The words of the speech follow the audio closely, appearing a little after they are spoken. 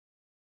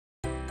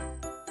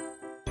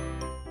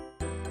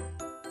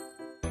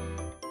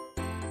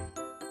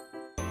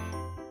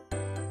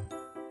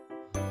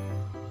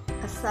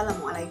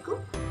Assalamualaikum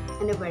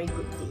and a very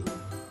good day.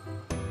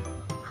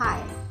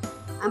 Hi,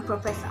 I'm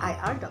Professor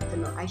IR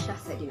Dr. Nur Aisyah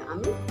Sadina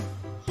Amin,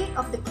 Head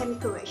of the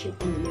Chemical Reaction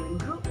Engineering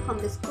Group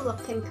from the School of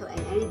Chemical and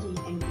Energy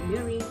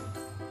Engineering,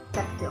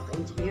 Faculty of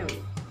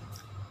Engineering.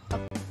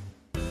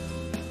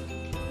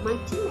 My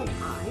team and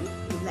I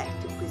would like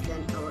to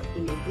present our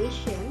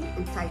innovation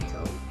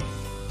entitled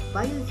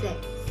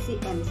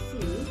BiOz-CMC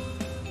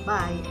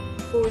by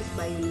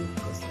OzBiONY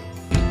process.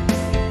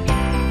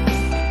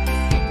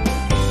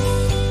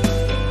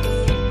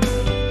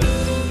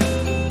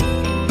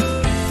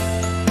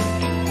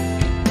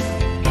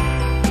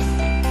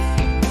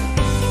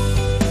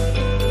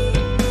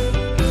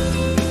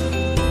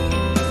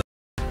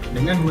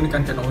 Dengan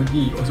menggunakan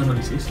teknologi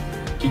ozonolisis,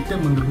 kita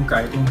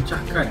menggerbukai atau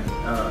memecahkan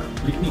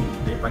lignin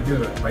daripada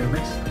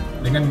biomass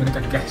dengan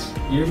menggunakan gas.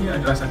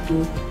 Ianya adalah satu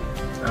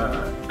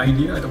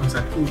idea ataupun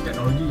satu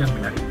teknologi yang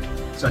menarik,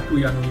 satu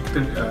yang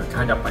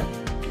kehadapan.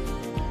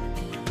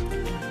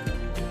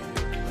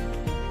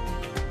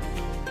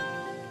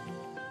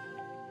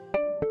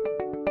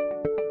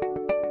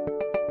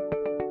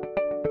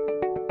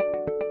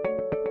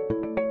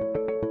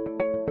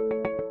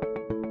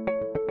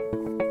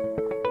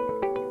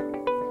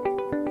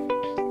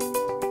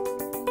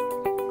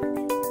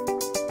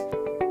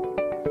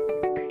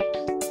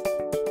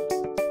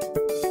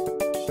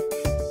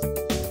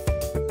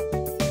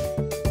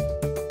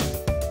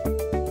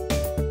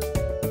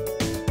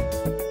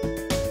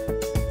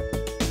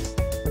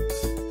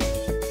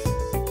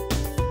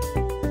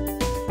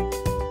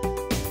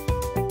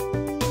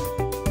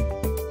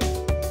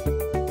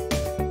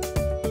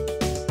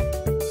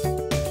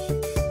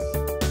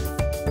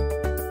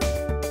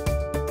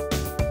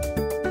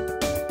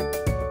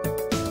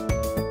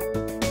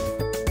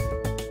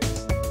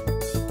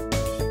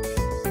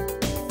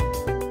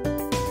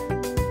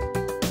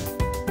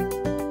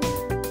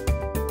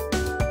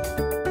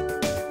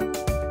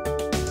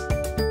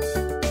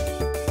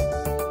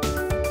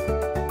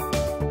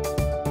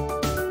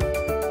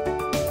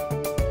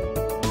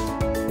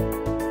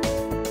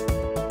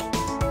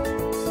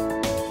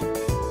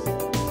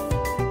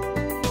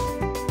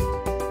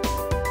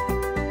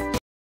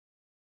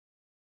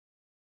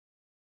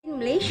 In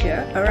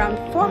Malaysia, around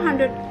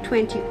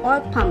 420 oil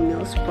palm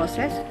mills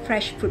process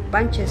fresh fruit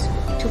bunches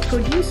to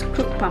produce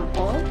crude palm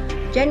oil,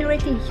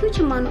 generating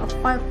huge amount of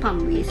oil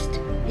palm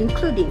waste,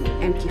 including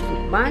empty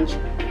fruit bunch,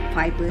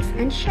 fibers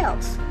and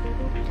shells.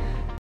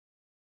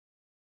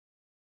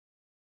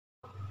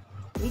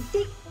 We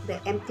take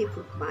the empty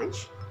fruit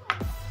bunch,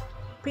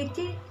 treat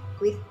it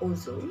with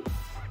ozone,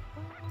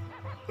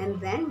 and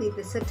then with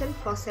the certain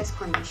process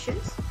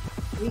conditions,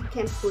 we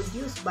can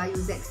produce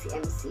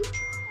BiOz-CMC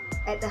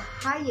at a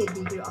higher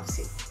degree of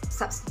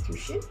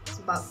substitution, it's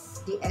about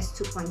DS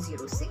 2.06.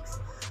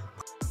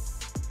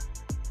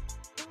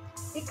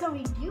 It can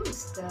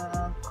reduce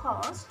the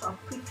cost of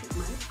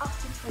pre-treatment up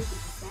to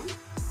 20%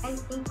 and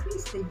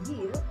increase the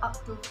yield up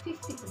to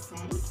 50%.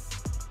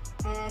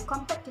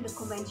 Compared to the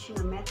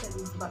conventional method,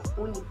 is about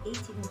only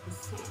 18%.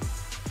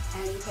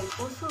 And you can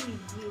also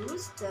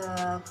reduce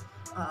the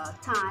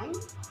time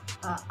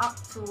up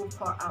to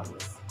 4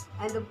 hours.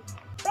 And the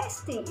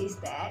best thing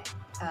is that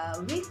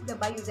with the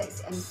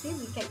BiOz-CMC,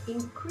 we can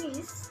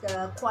increase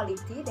the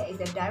quality. That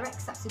is a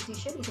direct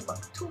substitution, is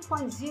about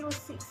 2.06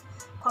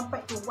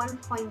 compared to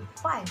 1.5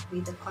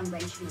 with the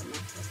conventional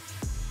method.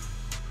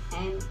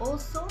 And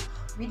also,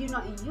 we do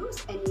not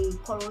use any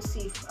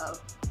corrosive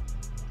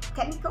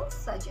chemicals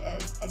such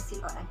as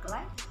acid or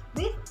alkali.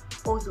 With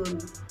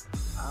ozone,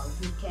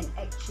 we can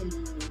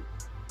actually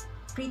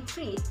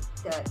pre-treat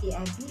the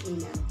AFV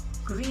in a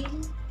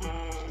green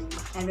and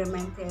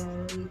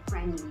environmentally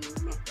friendly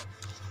method.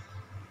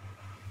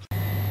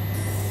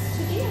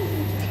 Today I'm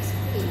going to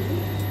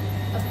explain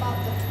about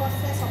the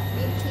process of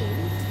making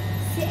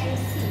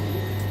CMC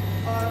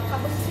or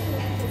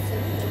carboxymethyl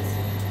cellulose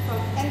from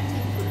empty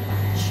fruit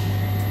bunch.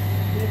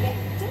 The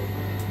reactor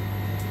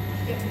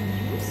that we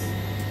use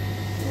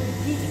to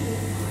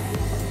dehumidify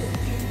or to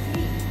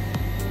pre-treat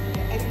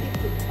the empty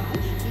fruit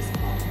bunch is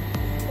called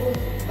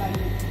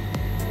OzBiONY.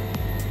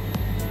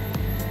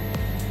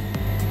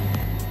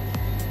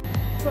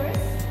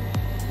 First,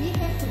 we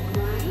have to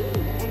grind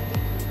the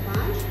empty fruit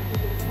bunch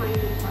into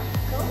finer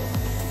particles,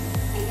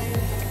 and then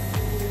we have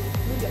to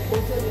do the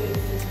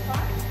ozonolysis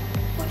part,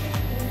 put it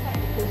inside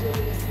the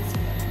ozonolysis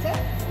reactor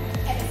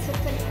at a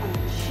certain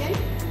condition.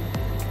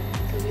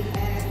 So we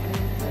have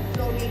a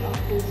flow rate of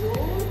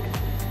ozone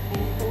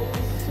and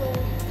also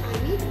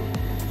time it,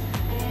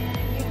 and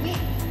we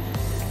wait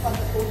for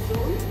the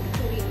ozone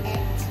to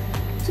react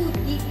to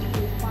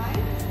dehumidify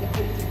the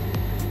empty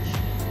fruit bunch.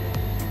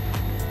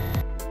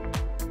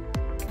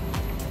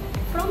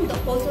 From the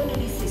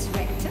ozonolysis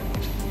reactor,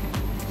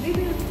 we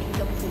will take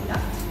the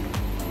product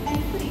and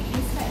put it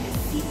inside the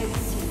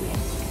CMC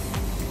reactor.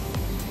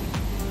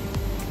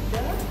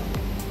 The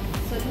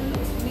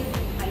cellulose will be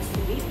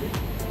isolated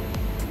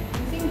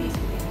using this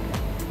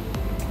reactor,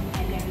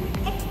 and then we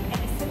act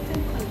at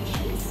certain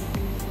conditions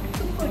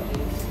to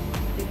produce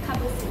the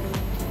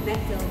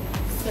carboxymethyl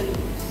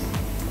cellulose.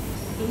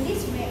 In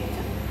this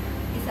reactor,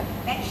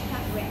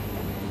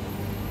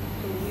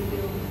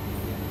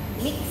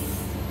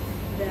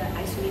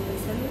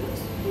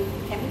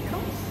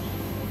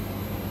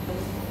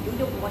 do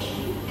the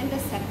washing and the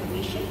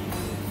separation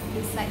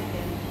inside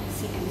the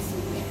CMC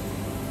reactor.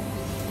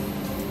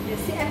 The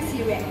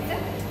CMC reactor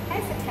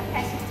has a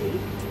capacity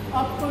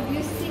of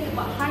producing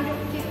about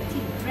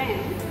 150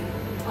 grams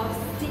of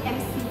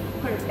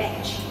CMC per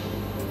batch.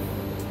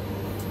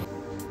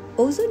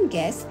 Ozone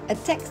gas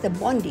attacks the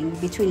bonding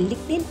between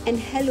lignin and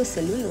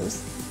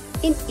halocellulose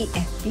in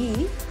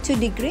EFB to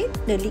degrade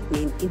the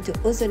lignin into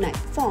ozonide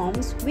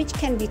forms, which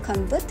can be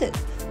converted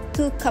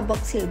to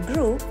carboxyl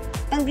group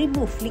and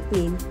remove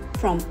lignin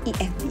from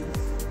EFB.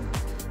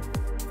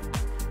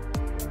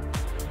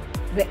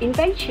 The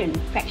invention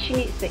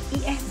fractionates the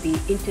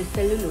EFB into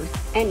cellulose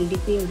and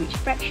lignin-rich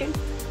fraction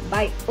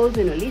by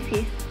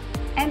ozonolysis,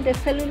 and the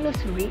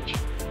cellulose-rich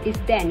is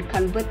then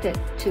converted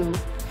to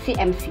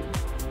CMC.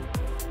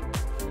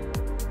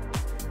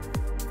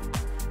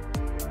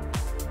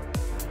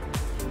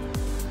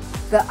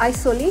 The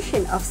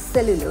isolation of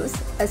cellulose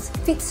as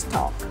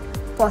feedstock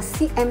for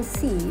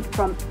CMC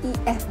from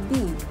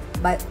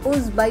EFB by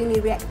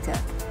OzBiONY reactor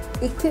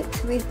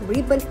equipped with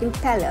ribbon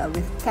impeller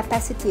with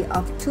capacity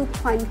of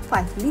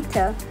 2.5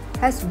 liter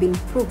has been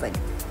proven.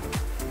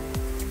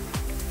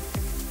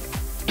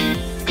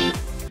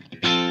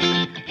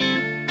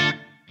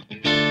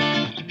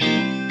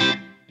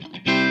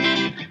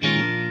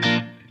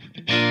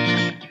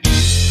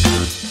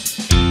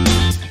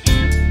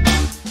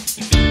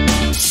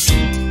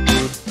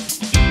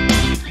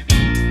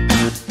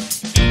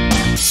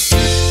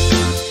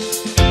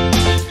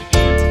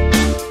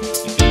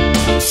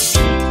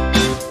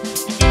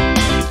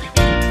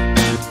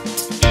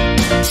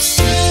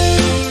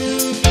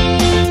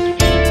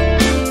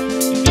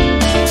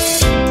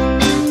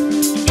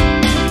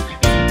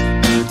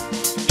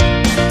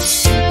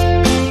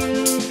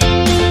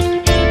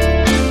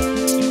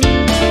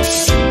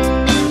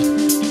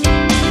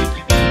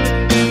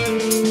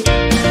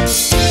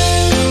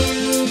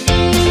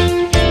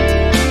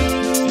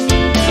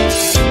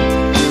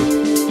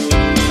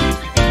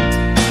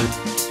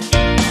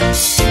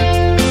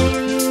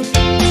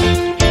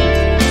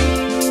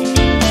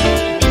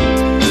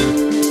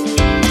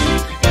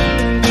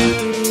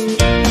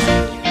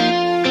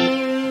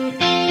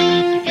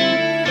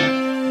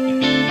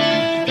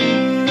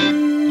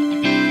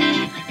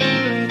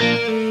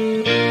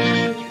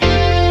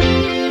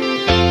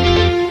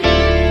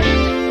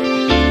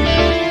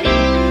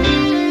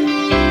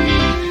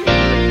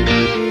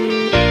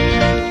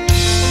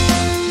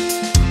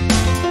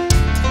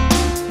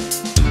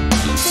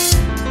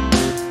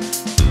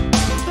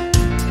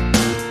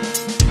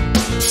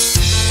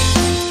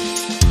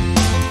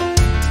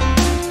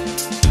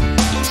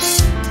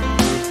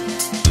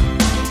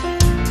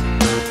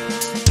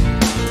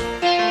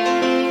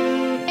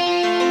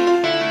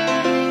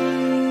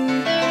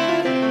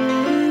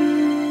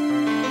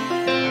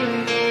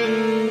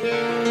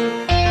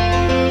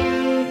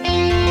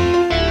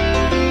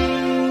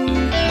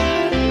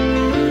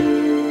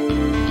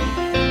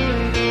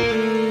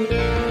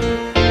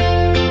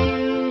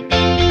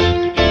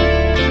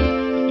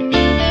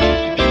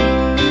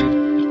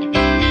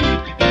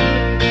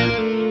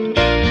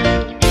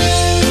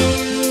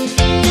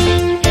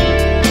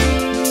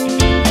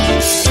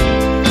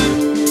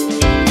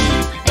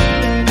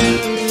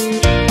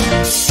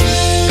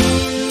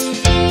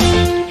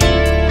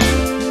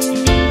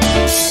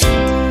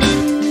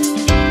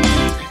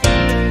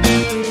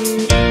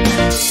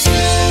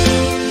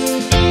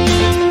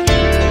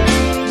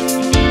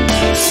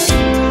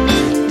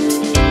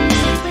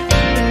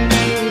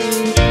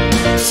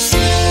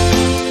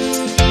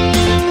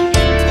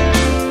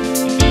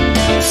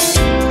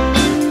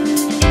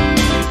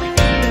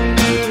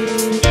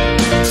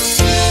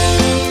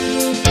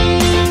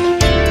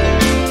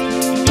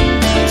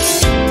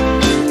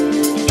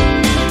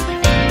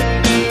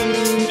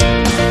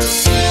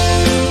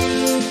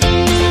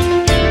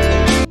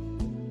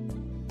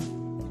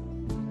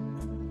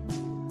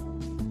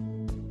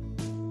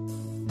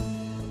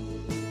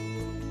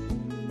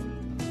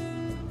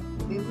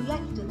 We would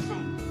like to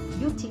thank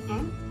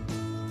UTM,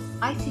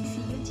 ICC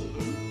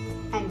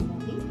UTM, and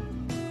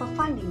MOBI for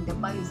funding the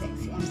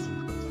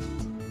BiOz-CMC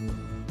project.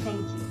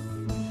 Thank you.